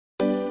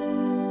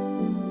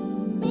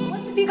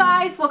you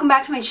guys? Welcome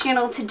back to my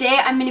channel. Today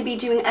I'm going to be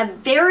doing a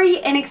very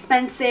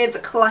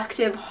inexpensive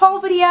collective haul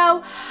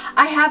video.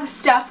 I have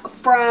stuff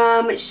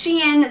from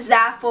Shein,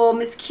 Zaful,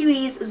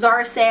 misscuties,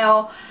 Zara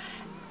sale.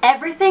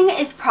 Everything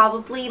is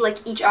probably, like,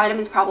 each item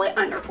is probably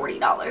under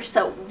 $40.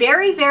 So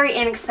very, very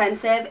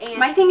inexpensive. And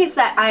my thing is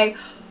that I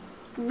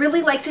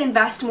really like to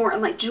invest more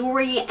in like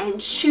jewelry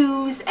and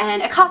shoes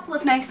and a couple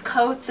of nice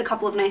coats, a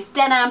couple of nice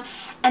denim,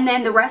 and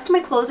then the rest of my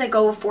clothes I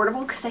go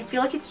affordable because I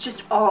feel like it's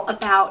just all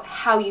about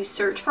how you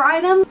search for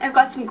items. I've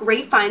got some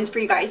great finds for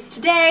you guys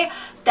today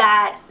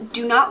that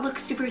do not look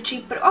super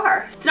cheap but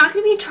are. It's not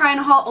going to be a try and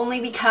haul only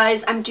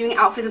because I'm doing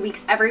outfit of the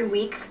weeks every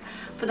week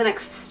for the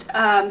next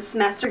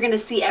semester. You're going to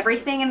see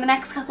everything in the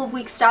next couple of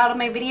weeks style of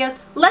my videos.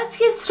 Let's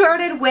get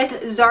started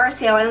with Zara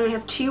sale. I only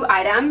have 2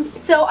 items.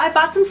 So I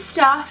bought some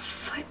stuff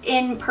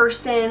in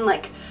person,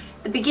 like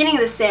the beginning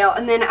of the sale,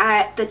 and then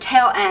at the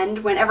tail end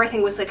when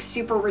everything was like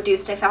super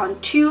reduced, I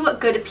found 2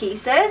 good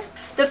pieces.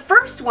 The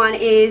first one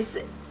is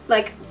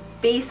like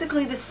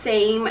basically the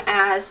same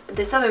as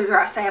this other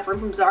dress I have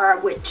from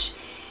Zara, which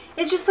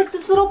is just like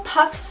this little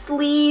puff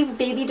sleeve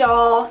baby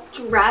doll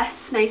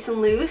dress, nice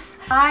and loose.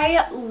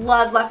 I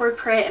love leopard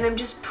print and I'm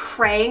just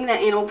praying that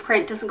animal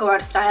print doesn't go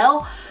out of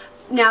style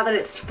now that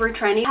it's super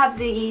trendy. I have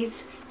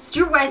these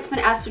Stuart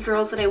Weitzman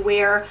espadrilles that I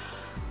wear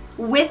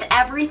with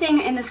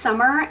everything in the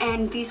summer,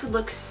 and these would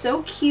look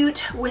so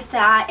cute with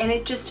that, and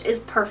it just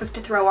is perfect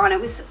to throw on. It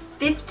was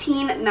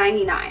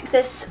 $15.99.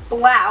 This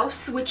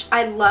blouse, which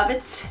I love,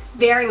 it's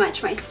very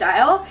much my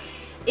style.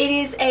 It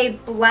is a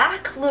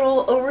black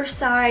little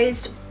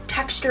oversized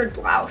textured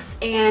blouse,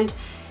 and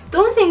the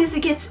only thing is it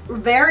gets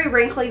very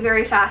wrinkly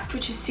very fast,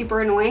 which is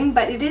super annoying,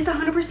 but it is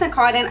 100%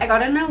 cotton. I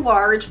got it in a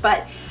large,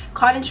 but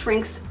cotton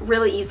shrinks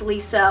really easily,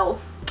 so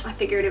I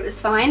figured it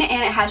was fine,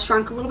 and it has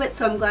shrunk a little bit,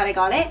 so I'm glad I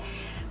got it.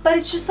 But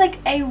it's just like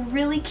a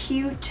really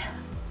cute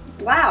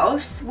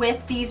blouse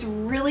with these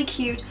really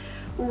cute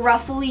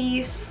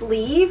ruffly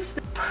sleeves.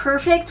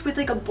 Perfect with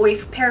like a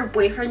pair of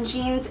boyfriend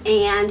jeans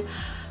and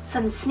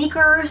some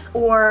sneakers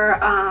or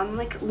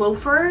like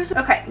loafers.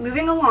 Okay,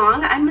 moving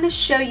along, I'm going to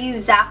show you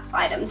Zaful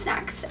items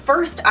next.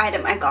 First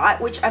item I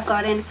got, which I've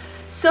gotten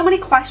so many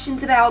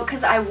questions about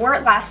because I wore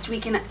it last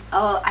week and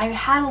I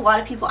had a lot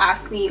of people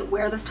ask me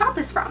where this top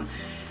is from.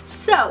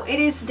 So it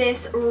is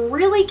this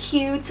really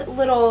cute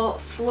little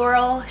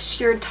floral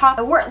sheared top.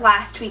 I wore it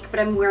last week, but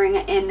I'm wearing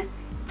it in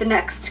the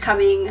next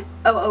coming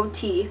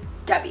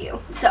OOTW.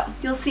 So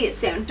you'll see it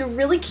soon. It's a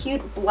really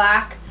cute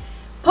black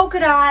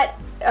polka dot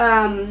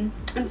and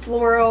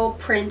floral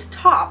print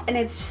top, and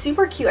it's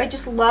super cute. I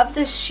just love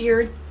this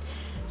sheared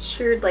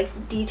like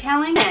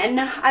detailing.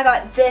 And I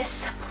got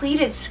this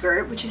pleated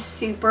skirt, which is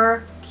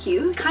super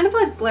cute, kind of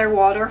like Blair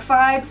Waldorf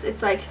vibes.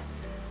 It's like,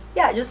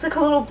 yeah, just like a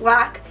little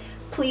black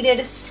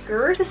pleated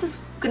skirt. This is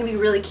going to be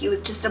really cute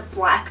with just a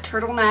black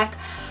turtleneck,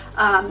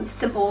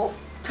 simple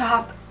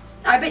top.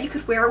 I bet you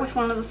could wear it with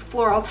one of those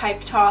floral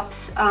type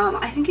tops.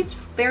 I think it's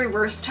very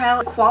versatile.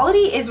 The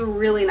quality is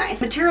really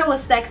nice. Material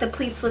is thick. The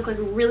pleats look like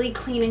really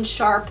clean and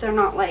sharp. They're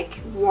not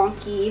like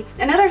wonky.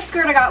 Another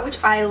skirt I got,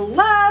 which I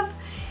love,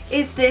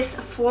 is this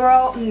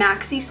floral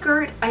maxi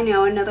skirt. I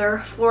know, another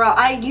floral.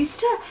 I used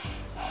to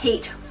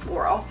hate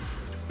floral,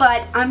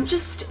 but I'm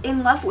just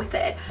in love with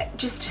it.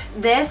 Just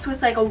this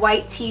with like a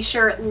white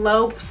t-shirt,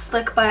 low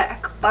slick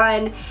back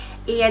bun,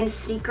 and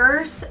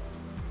sneakers.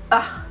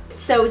 Ugh.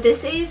 So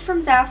this is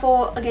from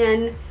Zaful,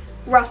 again,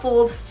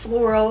 ruffled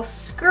floral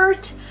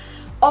skirt.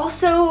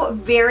 Also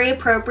very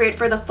appropriate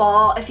for the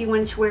fall if you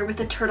wanted to wear with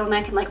a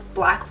turtleneck and like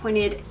black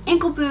pointed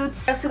ankle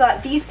boots. I also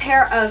got these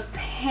pair of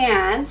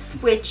pants,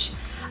 which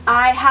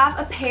I have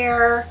a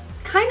pair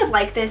kind of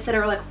like this that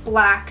are like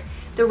black,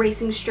 the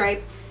racing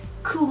stripe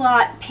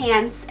culotte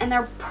pants, and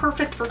they're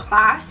perfect for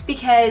class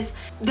because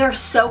they're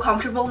so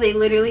comfortable. They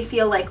literally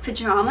feel like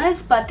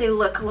pajamas, but they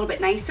look a little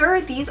bit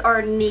nicer. These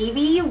are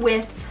navy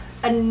with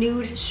a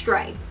nude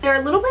stripe.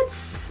 They're a little bit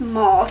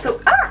small, so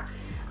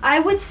I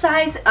would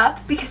size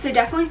up because I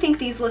definitely think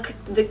these look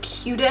the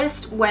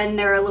cutest when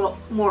they're a little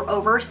more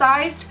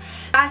oversized.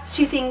 Last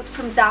 2 things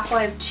from Zaful,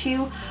 I have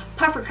 2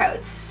 puffer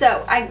coats.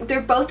 So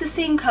they're both the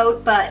same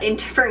coat but in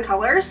different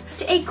colors.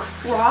 Just a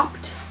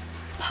cropped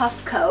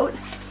puff coat.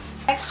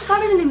 I actually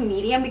got it in a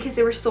medium because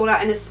they were sold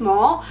out in a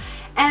small,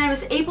 and I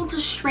was able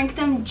to shrink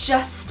them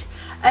just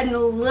a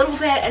little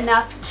bit,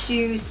 enough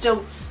to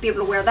still be able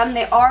to wear them.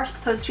 They are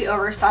supposed to be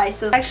oversized,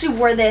 so I actually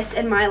wore this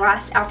in my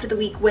last outfit of the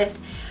week with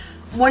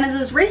one of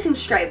those racing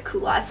stripe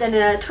culottes and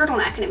a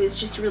turtleneck, and it was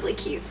just really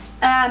cute.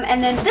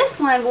 And then this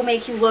one will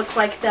make you look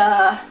like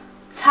the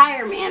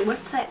tire man.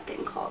 What's that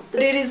thing called?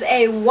 But it is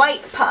a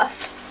white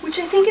puff, which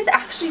I think is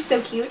actually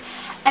so cute,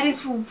 and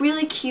it's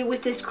really cute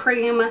with this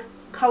cream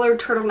colored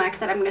turtleneck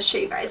that I'm going to show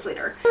you guys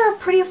later. They're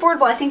pretty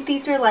affordable. I think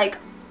these are like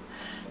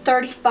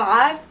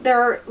 $35.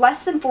 They're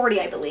less than $40,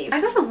 I believe. I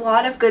got a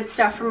lot of good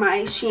stuff from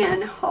my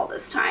Shein haul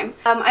this time.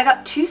 I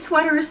got 2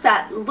 sweaters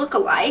that look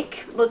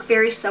alike, look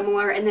very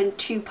similar, and then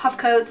 2 puff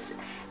coats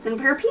then a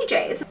pair of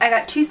PJs. I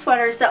got two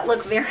sweaters that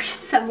look very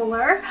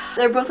similar.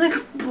 They're both like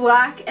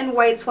black and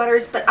white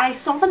sweaters, but I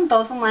saw them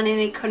both online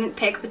and I couldn't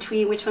pick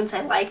between which ones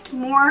I liked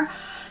more.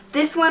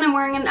 This one I'm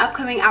wearing an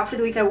upcoming out for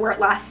the week. I wore it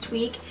last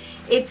week.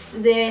 It's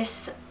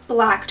this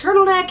black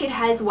turtleneck. It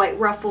has white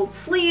ruffled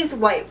sleeves,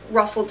 white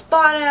ruffled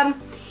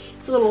bottom.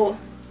 It's a little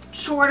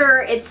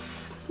shorter.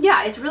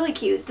 Yeah, it's really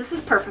cute. This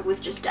is perfect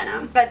with just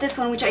denim. Got this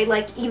one, which I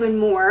like even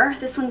more.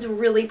 This one's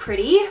really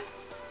pretty.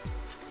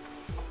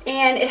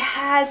 And it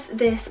has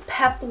this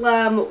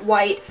peplum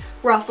white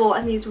ruffle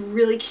and these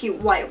really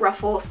cute white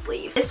ruffle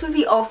sleeves. This would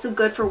be also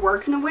good for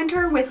work in the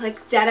winter with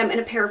like denim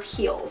and a pair of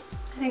heels.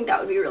 I think that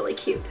would be really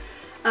cute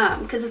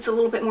because it's a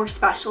little bit more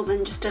special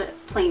than just a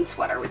plain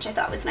sweater, which I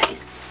thought was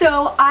nice.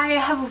 So I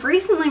have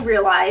recently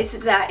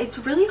realized that it's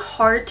really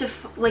hard to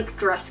like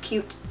dress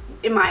cute,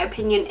 in my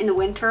opinion, in the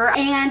winter,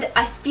 and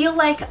I feel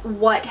like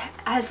what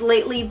has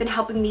lately been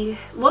helping me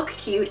look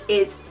cute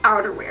is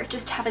outerwear.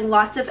 Just having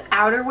lots of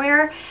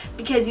outerwear,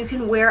 because you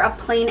can wear a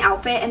plain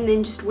outfit and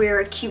then just wear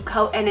a cute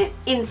coat and it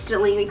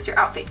instantly makes your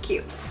outfit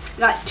cute. I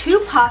got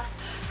two puffs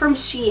from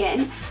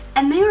Shein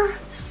and they're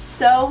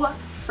so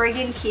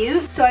friggin'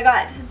 cute. So I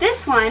got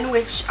this one,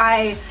 which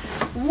I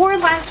wore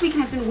last week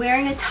and I've been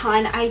wearing a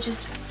ton. I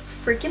just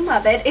freaking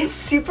love it. It's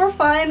super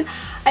fun.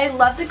 I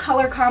love the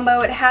color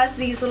combo. It has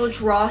these little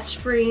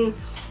drawstring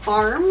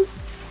arms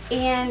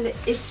and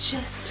it's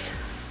just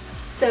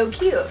so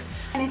cute.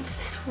 And it's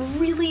this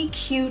really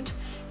cute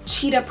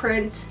cheetah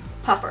print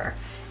puffer.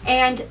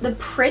 And the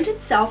print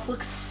itself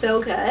looks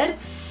so good.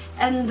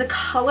 And the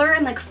color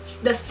and like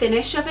the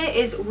finish of it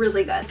is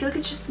really good. I feel like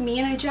it's just me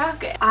in a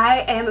jacket.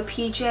 I am a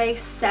PJ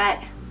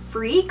set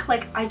freak.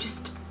 Like I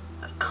just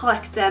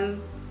collect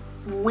them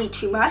way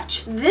too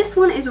much. This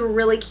one is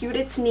really cute.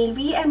 It's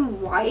navy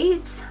and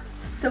white,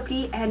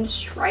 silky and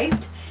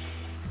striped.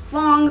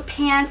 Long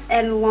pants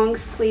and long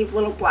sleeve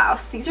little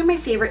blouse. These are my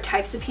favorite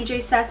types of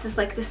PJ sets, is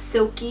like the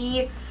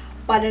silky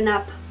button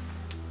up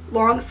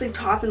long sleeve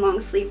top and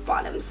long sleeve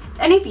bottoms. If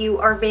any of you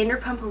are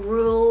Vanderpump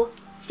Rule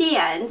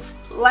fans,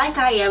 like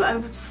I am, I'm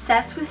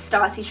obsessed with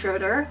Stassi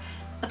Schroeder,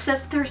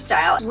 obsessed with her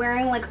style.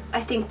 Wearing like,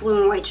 I think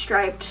blue and white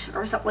striped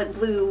or something, like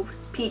blue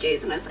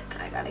PJs, and I was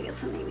like, I gotta get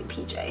some navy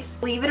PJs.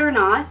 Believe it or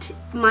not,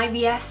 my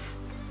VS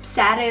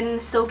satin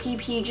silky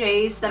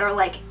PJs that are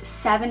like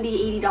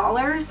 $70,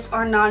 $80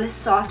 are not as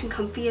soft and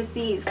comfy as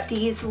these.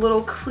 These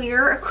little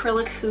clear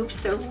acrylic hoops,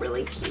 they're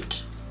really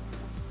cute.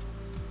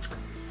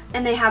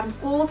 And they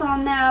have gold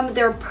on them.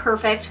 They're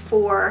perfect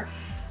for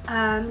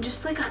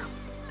just like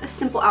a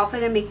simple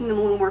outfit and making them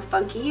a little more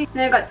funky.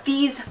 Then I got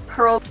these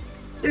pearls.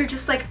 They're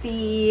just like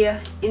the,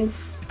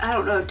 I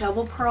don't know,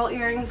 double pearl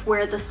earrings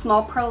where the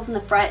small pearl's in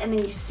the front and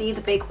then you see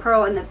the big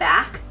pearl in the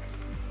back.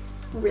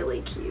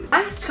 Really cute.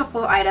 Last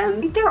couple of items,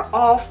 I think they're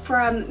all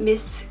from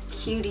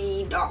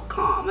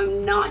misscuties.com.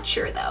 I'm not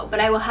sure though, but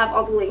I will have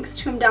all the links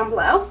to them down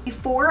below.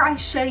 Before I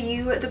show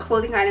you the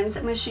clothing items,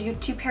 I'm going to show you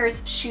two pairs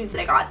of shoes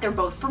that I got. They're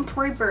both from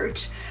Tory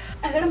Burch.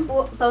 I got them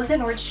both in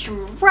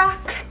Nordstrom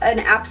Rack. An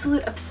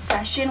absolute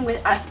obsession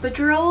with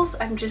espadrilles.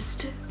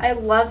 I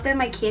love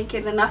them. I can't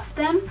get enough of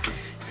them.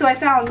 So I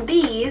found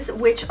these,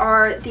 which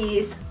are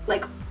these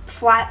like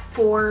flat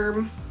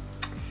form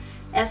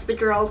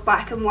espadrilles,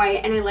 black and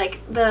white, and I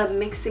like the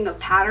mixing of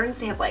patterns.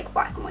 They have like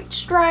black and white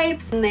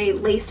stripes and they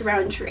lace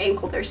around your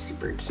ankle. They're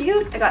super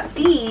cute. I got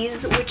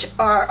these, which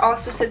are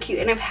also so cute,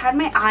 and I've had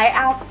my eye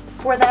out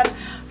for them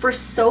for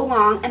so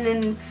long, and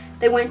then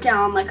they went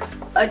down like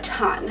a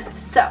ton.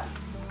 So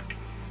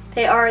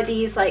they are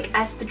these like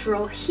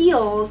espadrille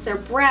heels. They're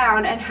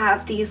brown and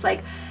have these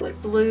like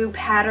blue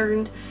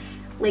patterned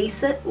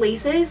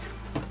laces.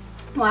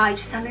 Wow, I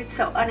just sounded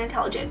so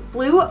unintelligent.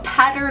 Blue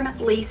pattern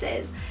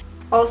laces.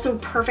 Also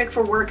perfect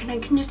for work, and I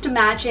can just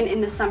imagine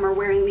in the summer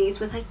wearing these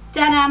with like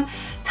denim,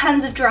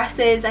 tons of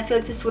dresses. I feel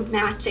like this would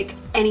match like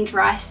any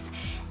dress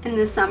in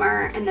the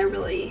summer, and they're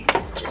really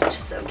just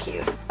so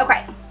cute.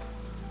 Okay,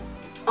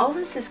 all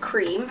this is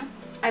cream.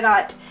 I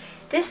got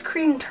this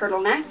cream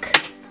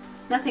turtleneck.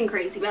 Nothing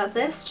crazy about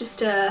this,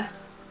 just a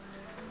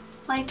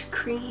light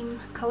cream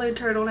colored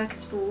turtleneck.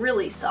 It's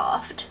really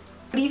soft.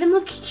 It would even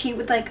look cute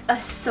with like a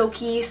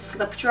silky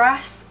slip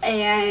dress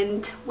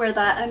and wear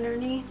that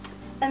underneath.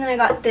 And then I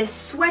got this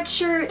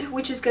sweatshirt,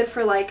 which is good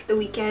for like the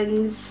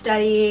weekends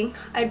studying.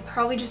 I'd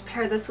probably just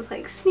pair this with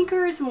like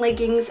sneakers and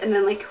leggings and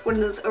then like one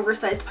of those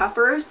oversized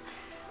puffers.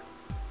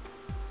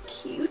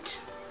 Cute.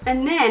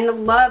 And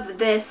then love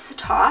this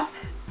top.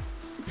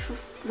 It's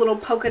a little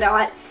polka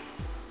dot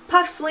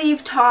puff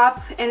sleeve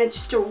top, and it's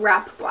just a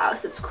wrap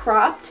blouse. It's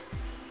cropped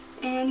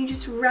and you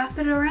just wrap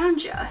it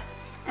around you.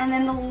 And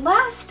then the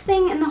last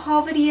thing in the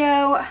haul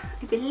video, I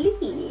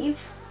believe,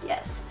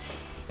 yes,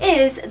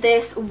 is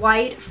this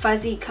white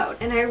fuzzy coat,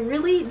 and I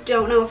really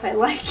don't know if I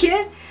like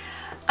it.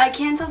 I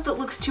can't tell if it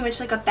looks too much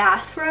like a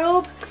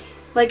bathrobe.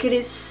 Like, it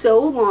is so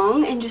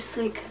long and just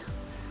like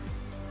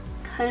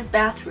kind of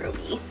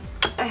bathrobe-y.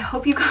 I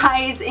hope you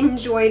guys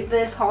enjoyed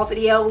this haul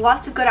video.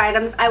 Lots of good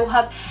items. I will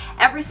have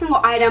every single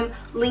item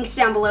linked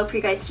down below for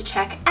you guys to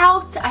check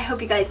out. I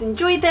hope you guys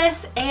enjoyed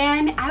this,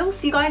 and I will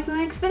see you guys in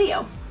the next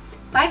video.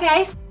 Bye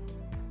guys.